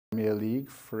Premier League,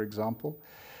 for example.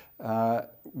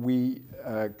 We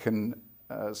can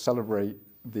celebrate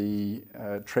the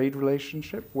trade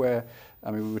relationship where,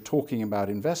 I mean, we were talking about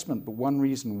investment, but one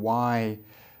reason why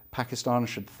Pakistan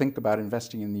should think about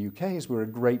investing in the UK is we're a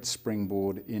great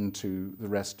springboard into the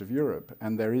rest of Europe,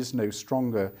 and there is no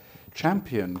stronger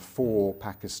champion for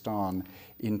Pakistan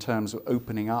in terms of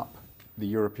opening up the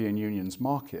European Union's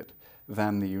market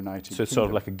than the United Kingdom. So it's sort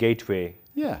of like a gateway.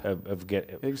 Yeah,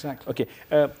 exactly. Okay,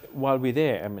 while we're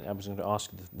there, I mean, I was going to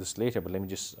ask this later, but let me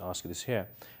just ask you this here.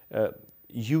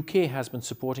 UK has been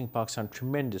supporting Pakistan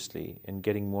tremendously in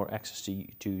getting more access to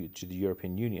the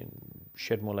European Union.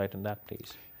 Shed more light on that,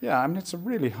 please. Yeah, I mean, it's a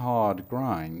really hard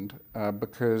grind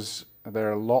because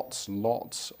there are lots and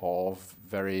lots of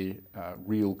very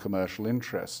real commercial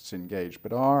interests engaged.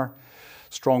 But our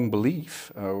strong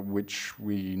belief, which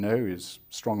we know is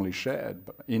strongly shared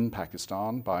in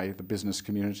Pakistan by the business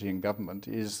community and government,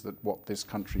 is that what this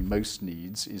country most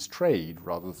needs is trade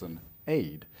rather than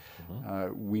aid.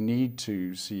 We need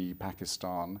to see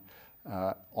Pakistan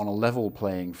on a level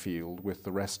playing field with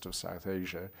the rest of South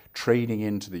Asia, trading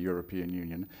into the European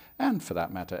Union, and for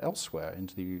that matter elsewhere,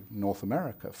 into North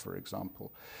America, for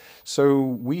example. So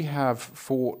we have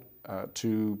fought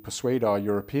to persuade our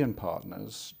European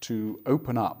partners to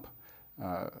open up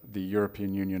the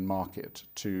European Union market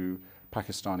to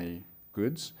Pakistani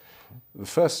goods. The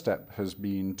first step has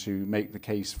been to make the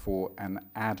case for an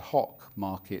ad hoc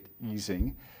market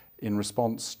easing in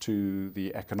response to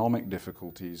the economic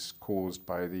difficulties caused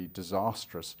by the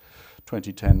disastrous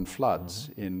 2010 floods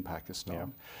in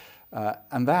Pakistan. Yeah.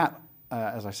 And that,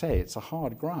 as I say, it's a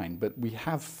hard grind, but we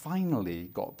have finally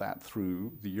got that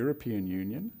through the European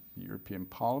Union, the European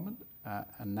Parliament,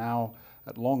 and now,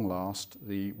 at long last,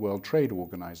 the World Trade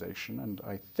Organization. And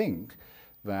I think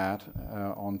that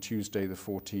on Tuesday, the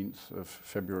 14th of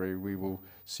February, we will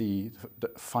see the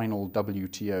final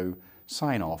WTO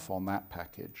sign-off on that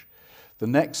package. The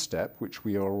next step, which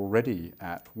we are already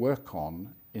at work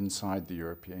on inside the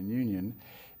European Union,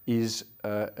 is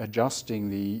adjusting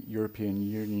the European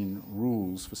Union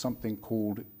rules for something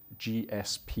called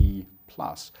GSP+,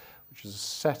 which is a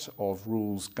set of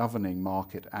rules governing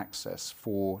market access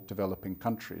for developing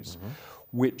countries,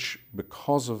 which,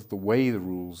 because of the way the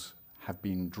rules have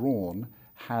been drawn,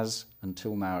 has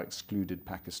until now excluded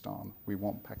Pakistan. We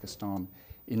want Pakistan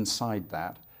inside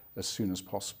that as soon as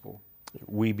possible.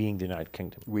 We being the United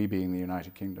Kingdom. We being the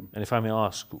United Kingdom. And if I may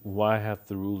ask, why have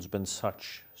the rules been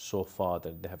such so far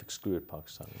that they have excluded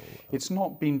Pakistan? It's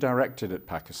not been directed at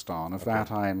Pakistan. Of that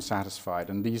I am satisfied.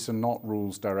 And these are not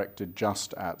rules directed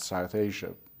just at South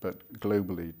Asia, but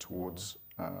globally towards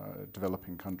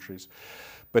developing countries.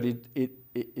 But it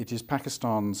is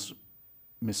Pakistan's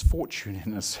misfortune,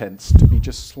 in a sense, to be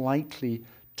just slightly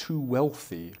too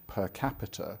wealthy per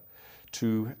capita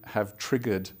to have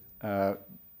triggered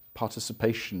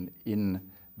participation in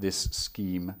this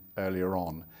scheme earlier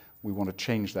on. We want to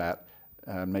change that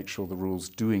and make sure the rules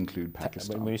do include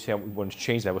Pakistan. When you say we want to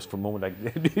change that, was for a moment like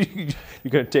you're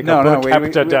going to take per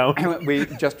capita down.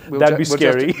 That'd be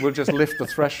scary. We'll just lift the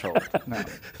threshold. No.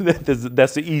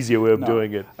 That's the easier way of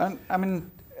doing it. And I mean,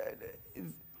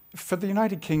 for the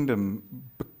United Kingdom,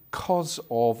 because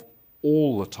of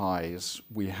all the ties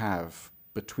we have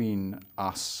between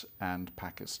us and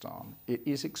Pakistan, it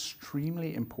is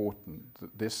extremely important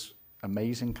that this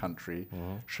amazing country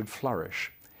should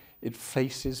flourish. It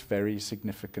faces very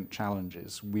significant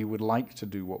challenges. We would like to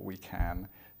do what we can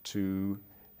to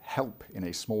help in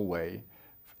a small way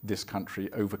this country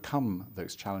overcome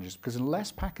those challenges, because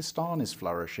unless Pakistan is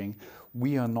flourishing,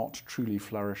 we are not truly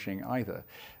flourishing either.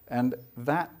 And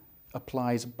that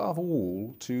applies above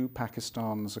all to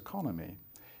Pakistan's economy.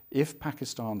 If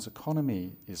Pakistan's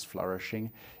economy is flourishing,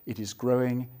 it is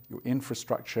growing, your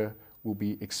infrastructure will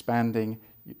be expanding,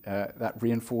 that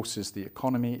reinforces the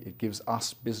economy, it gives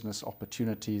us business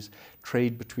opportunities,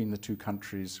 trade between the two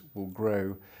countries will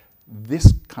grow.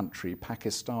 This country,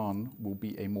 Pakistan, will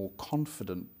be a more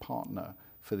confident partner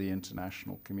for the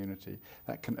international community.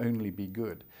 That can only be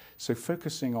good. So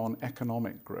focusing on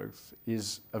economic growth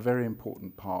is a very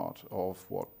important part of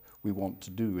what we want to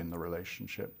do in the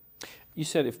relationship. You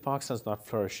said if Pakistan's not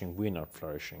flourishing, we're not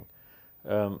flourishing.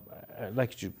 I'd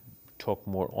like you to talk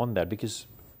more on that, because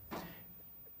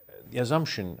the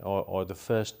assumption or the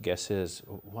first guess is,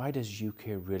 why does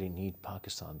UK really need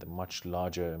Pakistan, the much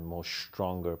larger and more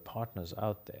stronger partners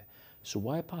out there? So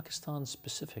why Pakistan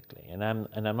specifically? And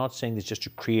I'm not saying this just to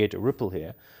create a ripple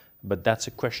here, but that's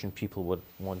a question people would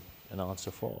want an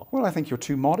answer for. Well, I think you're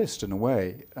too modest in a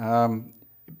way.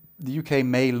 the UK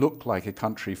may look like a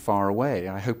country far away.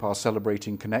 I hope our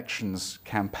Celebrating Connections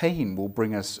campaign will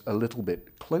bring us a little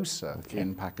bit closer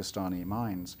in Pakistani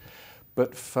minds.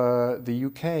 But for the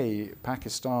UK,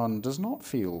 Pakistan does not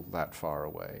feel that far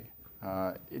away.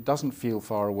 It doesn't feel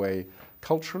far away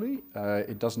culturally.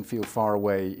 It doesn't feel far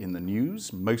away in the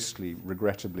news, mostly,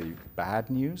 regrettably,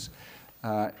 bad news.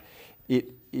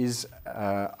 It is,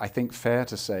 I think, fair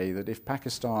to say that if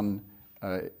Pakistan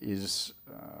is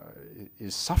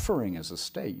suffering as a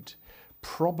state,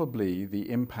 probably the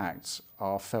impacts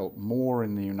are felt more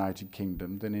in the United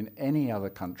Kingdom than in any other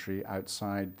country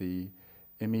outside the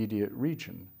immediate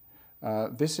region.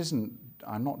 This isn't,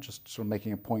 I'm not just sort of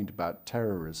making a point about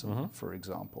terrorism, for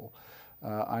example.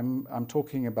 I'm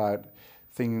talking about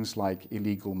things like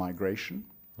illegal migration,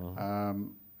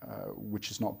 which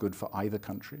is not good for either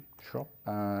country,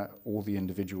 or the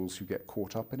individuals who get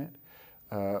caught up in it,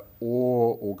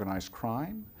 or organized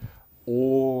crime,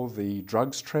 or the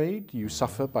drugs trade you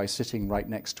suffer by sitting right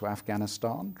next to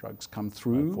Afghanistan. Drugs come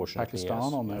through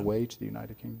Pakistan on their way to the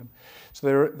United Kingdom.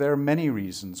 So there are many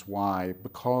reasons why,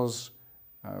 because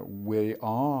we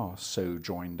are so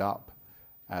joined up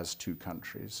as two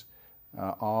countries,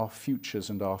 our futures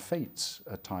and our fates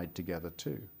are tied together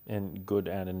too. In good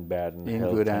and in bad, and in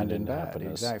health good and in bad,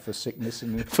 happiness. exactly. For sickness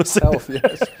and for health,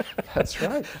 yes, that's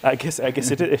right. I guess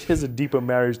it is a deeper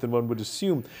marriage than one would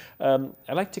assume. I'd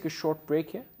like to take a short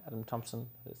break here. Adam Thompson,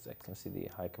 His Excellency the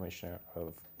High Commissioner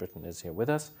of Britain, is here with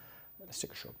us. Let's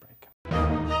take a short break.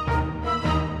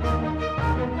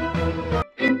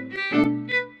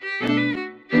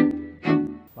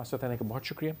 Master Thanik बहुत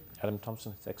शुक्रिया. Adam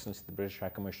Thompson, His Excellency the British High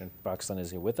Commissioner of Pakistan, is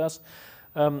here with us.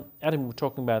 Adam, we're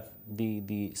talking about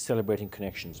the Celebrating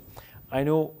Connections. I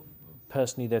know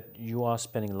personally that you are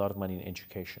spending a lot of money in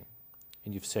education,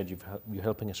 and you've said you're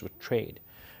helping us with trade.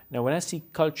 Now, when I see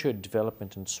culture,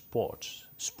 development, and sports,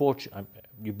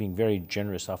 you're being very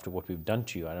generous after what we've done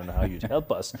to you. I don't know how you'd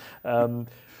help us.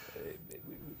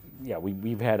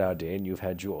 We've had our day, and you've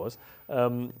had yours.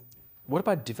 What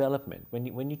about development?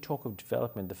 When you talk of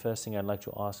development, the first thing I'd like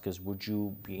to ask is, would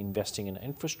you be investing in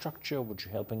infrastructure? Would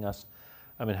you helping us?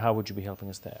 I mean, how would you be helping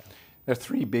us there? There are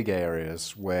three big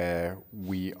areas where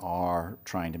we are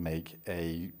trying to make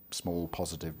a small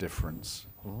positive difference.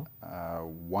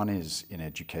 One is in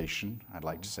education. I'd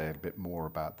like to say a bit more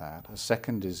about that. A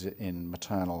second is in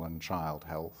maternal and child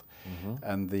health.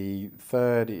 And the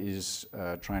third is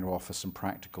trying to offer some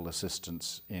practical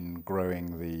assistance in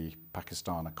growing the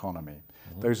Pakistan economy.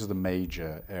 Those are the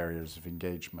major areas of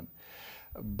engagement.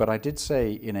 But I did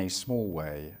say in a small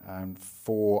way,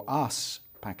 for us,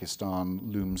 Pakistan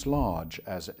looms large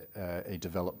as a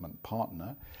development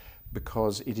partner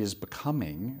because it is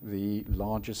becoming the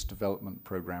largest development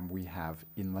program we have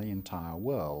in the entire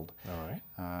world. All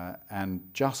right. And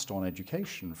just on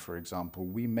education, for example,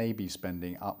 we may be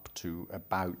spending up to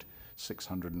about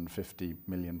 £650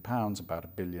 million,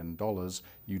 about $1 billion.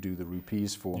 You do the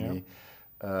rupees for me.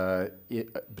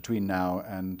 Between now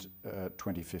and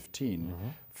 2015.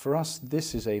 For us,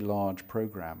 this is a large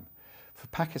program. For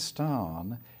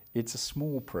Pakistan, it's a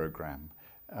small program.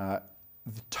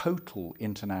 The total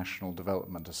international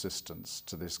development assistance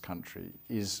to this country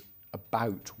is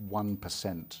about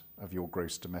 1% of your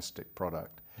gross domestic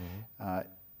product.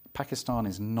 Pakistan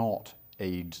is not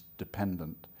aid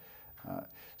dependent.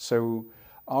 So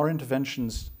our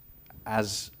interventions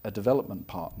as a development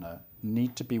partner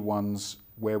need to be ones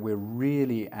where we're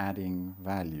really adding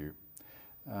value.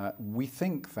 We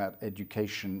think that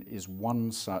education is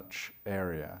one such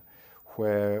area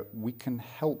where we can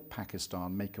help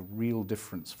Pakistan make a real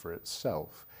difference for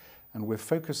itself. And we're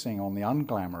focusing on the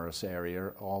unglamorous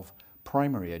area of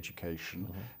primary education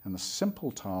and the simple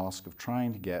task of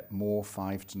trying to get more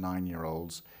 5 to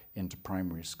 9-year-olds into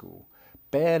primary school.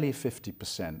 Barely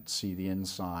 50% see the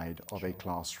inside of a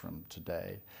classroom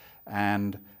today,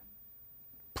 and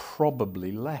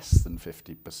probably less than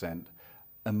 50%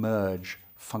 emerge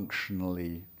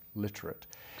functionally literate.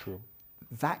 True.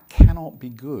 That cannot be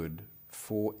good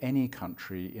for any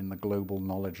country in the global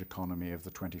knowledge economy of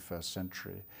the 21st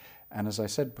century. And as I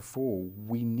said before,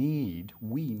 we need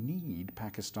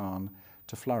Pakistan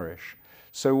to flourish.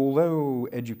 So although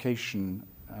education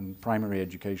and primary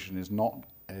education is not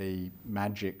a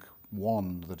magic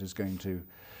wand that is going to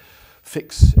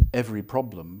fix every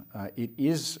problem, it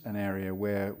is an area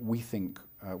where we think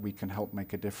we can help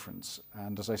make a difference.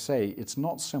 And as I say, it's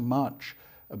not so much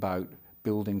about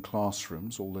building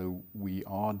classrooms, although we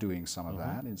are doing some of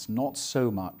that. It's not so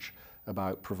much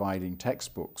about providing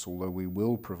textbooks, although we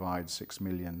will provide 6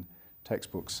 million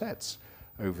textbook sets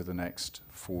over the next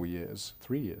 4 years,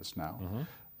 3 years now.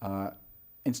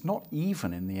 it's not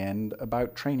even in the end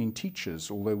about training teachers,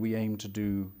 although we aim to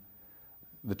do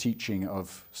the teaching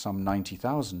of some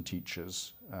 90,000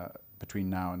 teachers between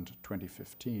now and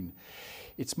 2015.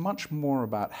 It's much more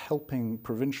about helping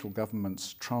provincial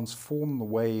governments transform the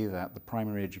way that the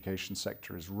primary education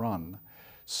sector is run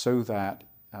so that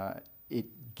it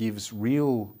gives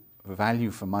real value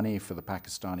for money for the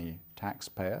Pakistani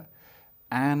taxpayer,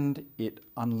 and it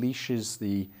unleashes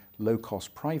the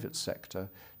low-cost private sector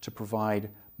to provide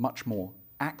much more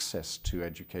access to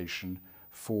education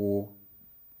for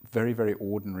very, very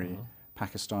ordinary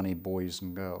Pakistani boys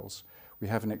and girls. We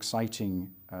have an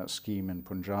exciting scheme in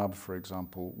Punjab, for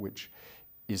example, which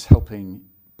is helping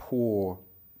poor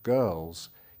girls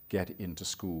get into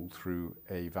school through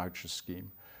a voucher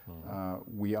scheme.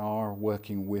 We are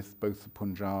working with both the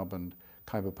Punjab and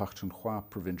Khyber Pakhtunkhwa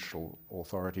provincial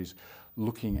authorities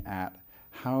looking at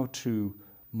how to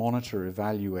monitor,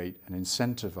 evaluate and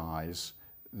incentivize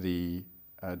the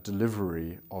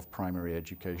delivery of primary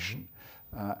education.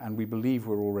 And we believe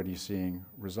we're already seeing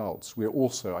results. We're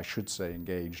also, I should say,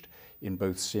 engaged in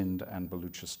both Sindh and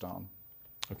Balochistan.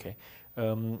 Okay.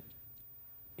 In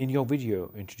your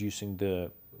video introducing the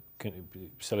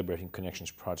Celebrating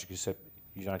Connections project, you said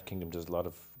the United Kingdom does a lot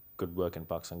of good work in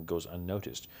Pakistan, goes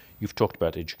unnoticed. You've talked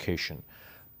about education,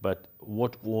 but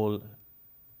what all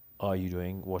are you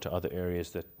doing? What are other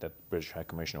areas that British High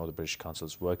Commission or the British Council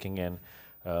is working in,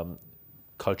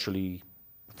 culturally,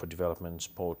 for development,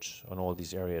 sports, on all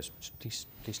these areas? Please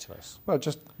tell us. Well,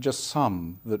 just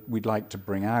some that we'd like to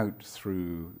bring out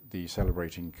through the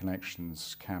Celebrating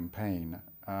Connections campaign.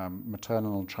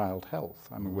 Maternal and child health.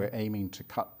 I mean, we're aiming to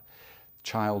cut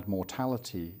child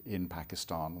mortality in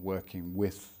Pakistan, working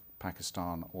with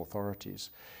Pakistan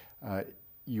authorities.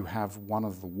 You have one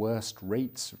of the worst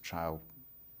rates of child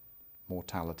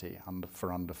mortality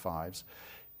for under fives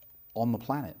on the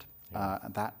planet.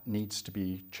 That needs to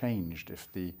be changed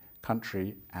if the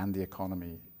country and the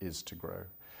economy is to grow.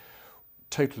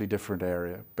 Totally different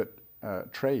area, but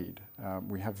trade.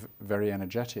 We have very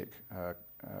energetic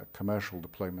commercial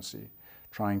diplomacy,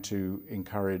 trying to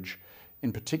encourage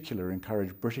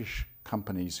British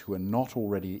companies who are not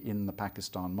already in the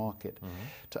Pakistan market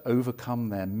to overcome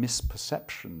their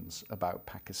misperceptions about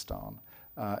Pakistan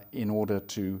in order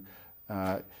to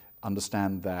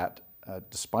understand that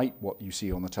despite what you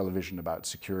see on the television about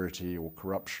security or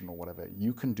corruption or whatever,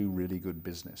 you can do really good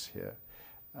business here.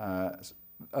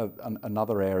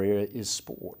 Another area is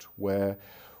sport, where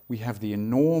we have the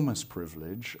enormous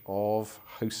privilege of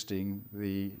hosting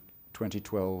the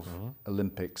 2012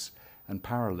 Olympics and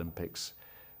Paralympics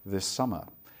this summer.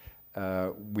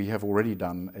 We have already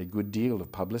done a good deal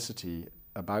of publicity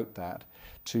about that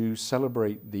to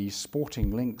celebrate the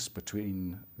sporting links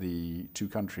between the two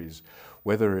countries,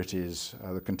 whether it is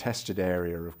the contested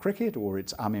area of cricket or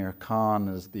it's Amir Khan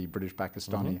as the British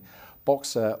Pakistani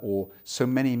boxer, or so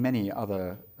many, many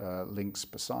other links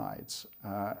besides.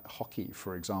 Hockey,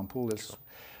 for example, is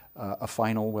a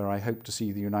final where I hope to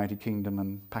see the United Kingdom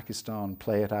and Pakistan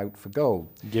play it out for gold.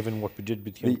 Given what we did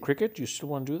with cricket, you still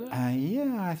want to do that?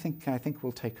 Yeah, I think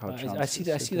we'll take our chances.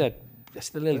 I see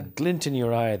the little glint in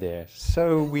your eye there.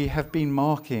 So we have been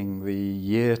marking the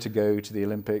year to go to the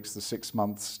Olympics, the 6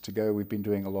 months to go. We've been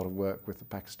doing a lot of work with the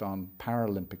Pakistan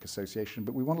Paralympic Association,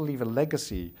 but we want to leave a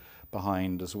legacy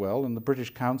behind as well. And the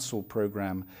British Council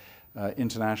programme,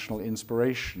 International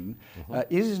Inspiration,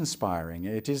 is inspiring.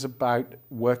 It is about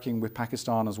working with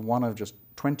Pakistan as one of just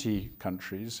 20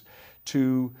 countries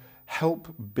to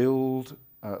help build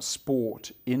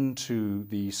sport into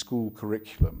the school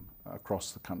curriculum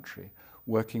across the country,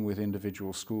 working with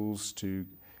individual schools to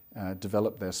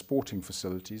develop their sporting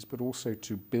facilities, but also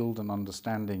to build an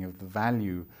understanding of the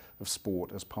value of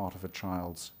sport as part of a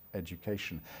child's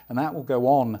education. And that will go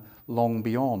on long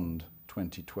beyond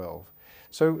 2012.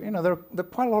 So, there are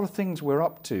quite a lot of things we're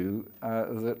up to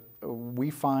that we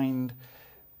find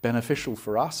beneficial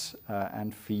for us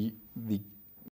and for the